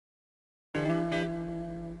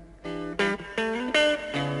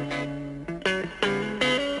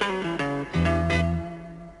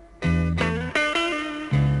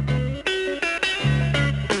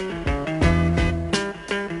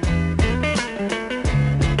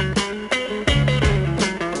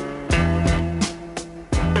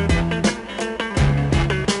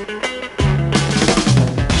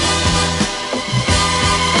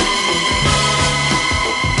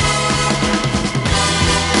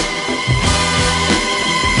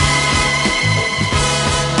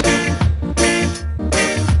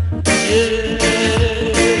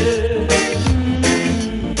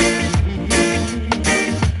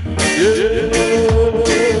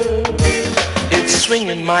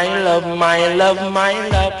My love, my love, my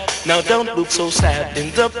love. Now don't look so sad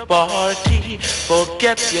in the party.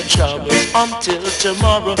 Forget your troubles until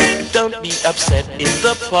tomorrow. Don't be upset in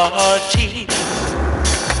the party.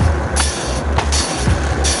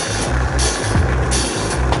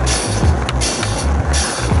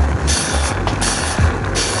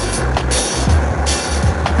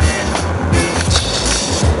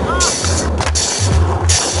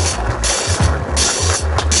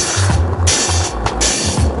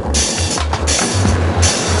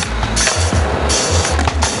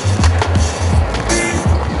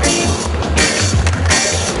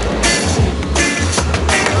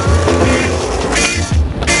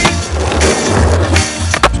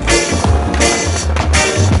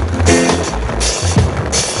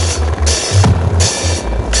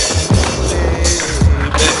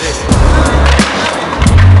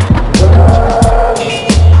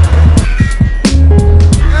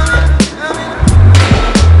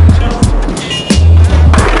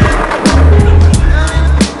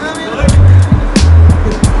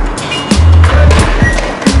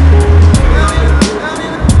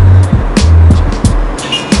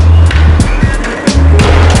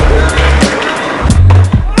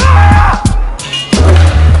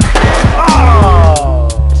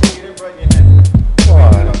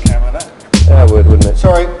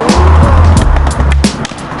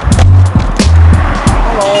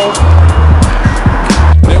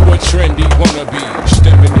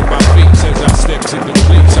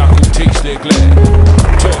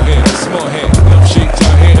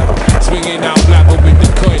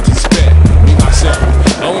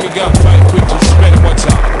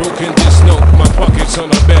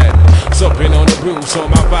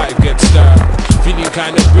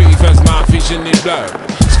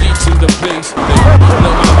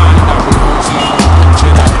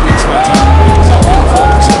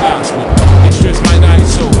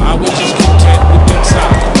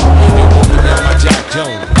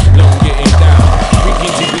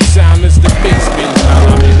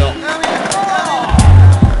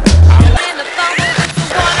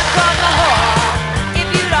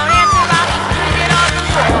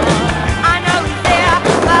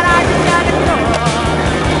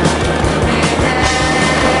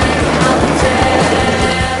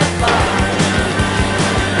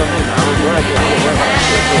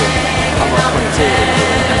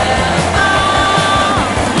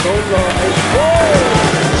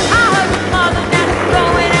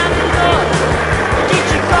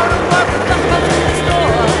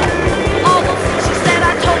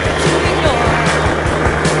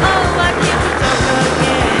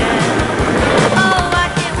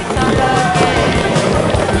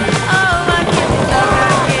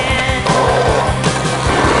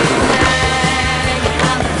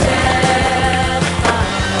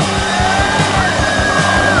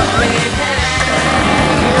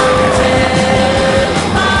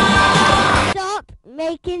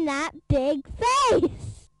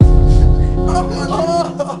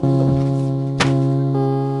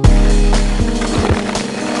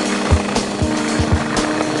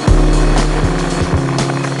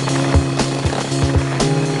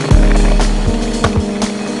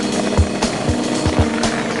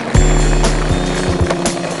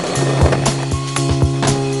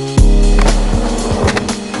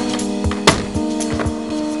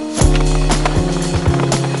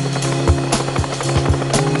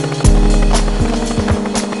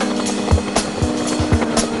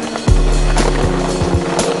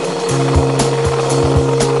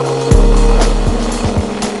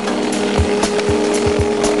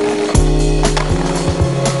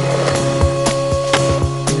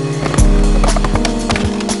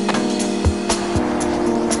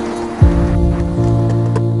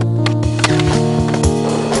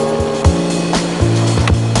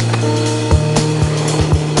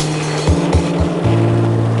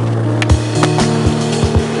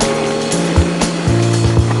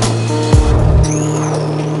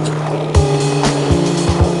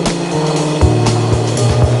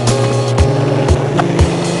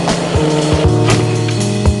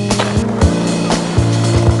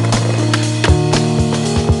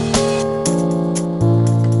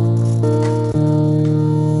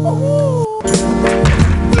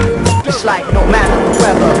 It's like no matter the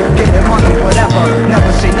weather, getting money, whatever.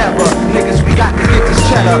 Never say never, niggas, we got to get this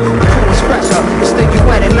cheddar. The crew is fresher, it's thinking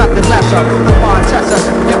wet and nothing lesser. The bond test us,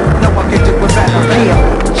 yo, no one can do it better.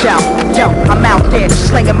 Yo, I'm out there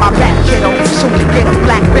slinging my rap, kiddo. Soon to get a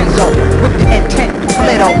black Benzo with the intent to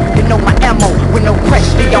flitto. You know my MO with no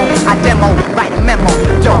question, I demo, write a memo.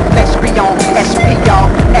 Yo, let's be on SP, y'all.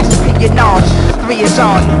 SP and ours, 3 is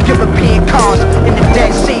on. European cars in the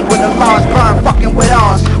Dead Sea where the laws burn, fucking with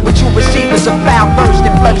ours. What you receive is a foul burst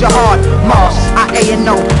that floods your heart. Mars, I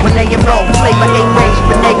A&O, when they enroll. Flavor 8 ways,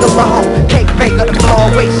 finagle a hoe. Cake baker, the floor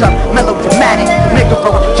waits up. Melodramatic, nigga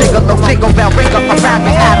roll, gigolo, jingle bell, ring up around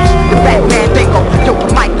the atoms. The Batman dingo, yo, the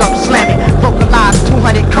mic up, slam it. Vocalize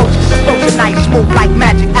 200 coaches, explosion night, smooth like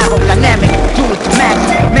magic, aerodynamic. Do it to max,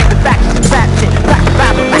 make the facts to rap shit. Rap,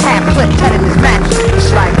 I have clip, telling this match. It's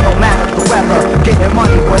like no matter the weather, getting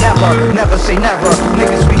money, whatever. Never say never,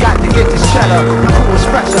 niggas, we got to get this cheddar. The crew is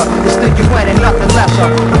fresher, it's thinking wet and nothing lesser.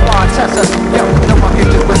 The bond test us, yo, no one can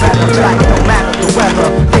do it better. It's like no matter the weather,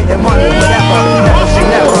 getting money, whatever. Never say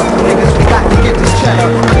never, niggas, we got to get this cheddar.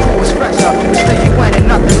 The crew is fresher, it's thinking wet and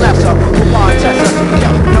nothing lesser. The bond test us, yo,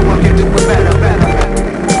 no one can do it better.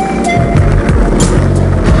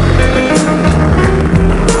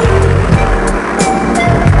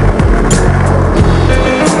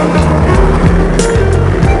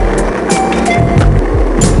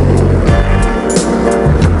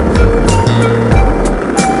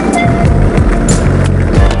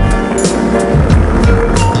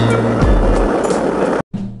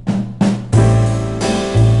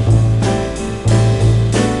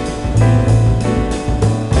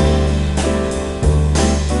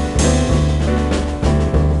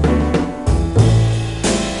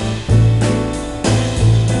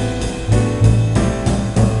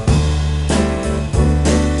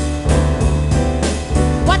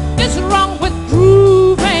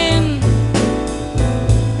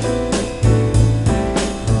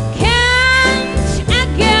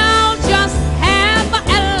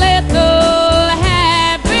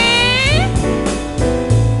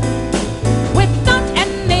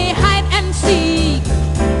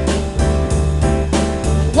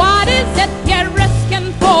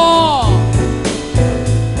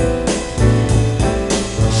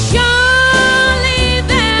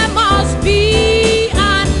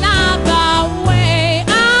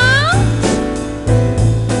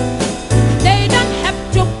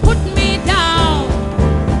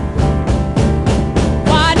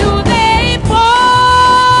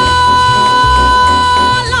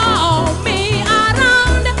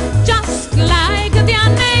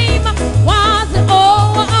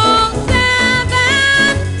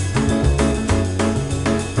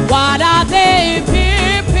 What are they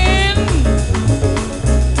pimping?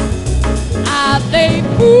 Are they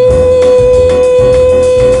fools?